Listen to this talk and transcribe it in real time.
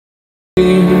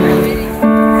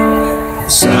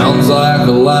like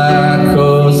a lie,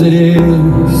 'cause it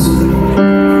is.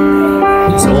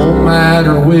 It don't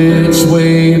matter which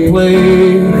way you play,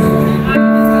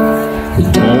 it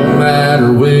don't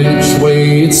matter which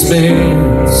way it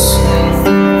spins.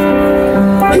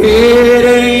 It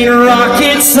ain't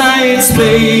rocket science,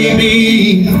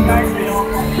 baby.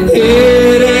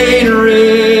 It ain't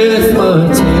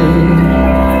arithmetic.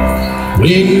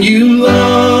 When you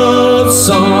love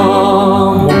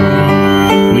someone,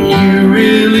 when you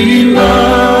really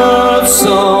love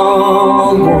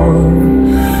someone,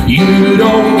 you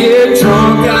don't get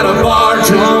drunk at a bar,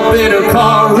 jump in a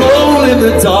car, roll in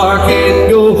the dark, and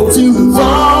go too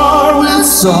far with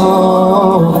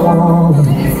someone.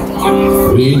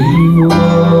 When you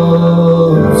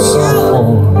love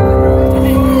someone,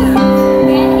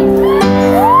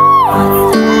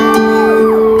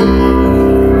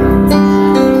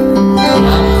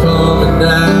 I'm coming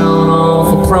down off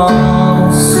a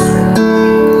promise,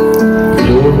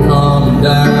 you're coming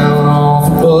down off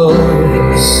a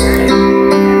buzz.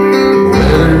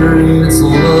 Whether it's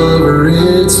love or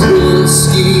it's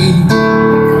whiskey,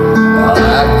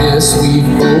 I guess we've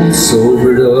both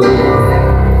sobered up.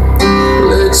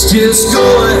 Let's just go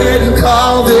ahead and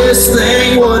call this thing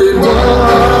what it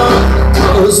was.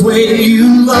 'Cause when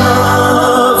you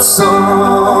love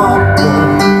someone,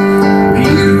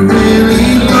 you really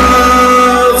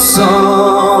love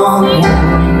someone,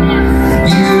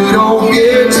 you don't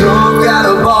get drunk at a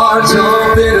bar,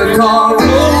 jump in a car,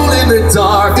 roll in the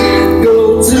dark, and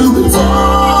go too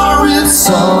far with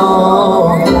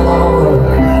someone.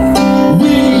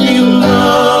 When you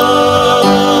love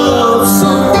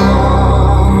someone,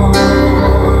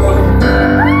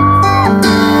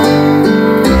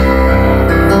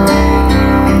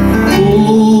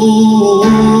 ooh,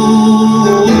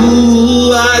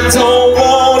 I don't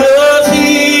wanna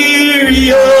hear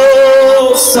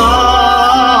you're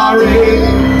sorry.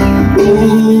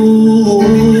 Ooh,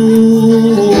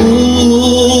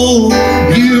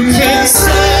 you can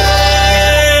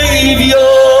save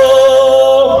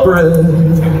your breath,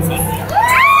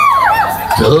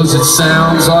 'cause it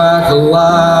sounds like a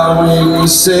lie when you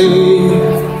say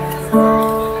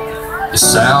it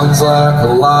sounds like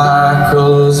a lie,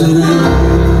 'cause it is.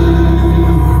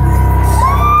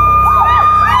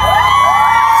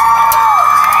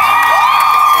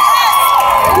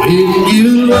 When you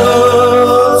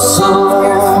love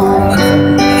someone,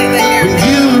 when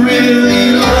you really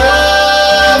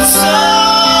love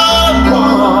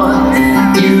someone,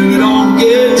 you don't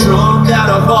get drunk at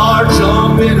a bar,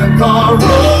 jump in a car,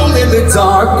 roll in the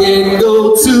dark, and go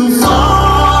too far.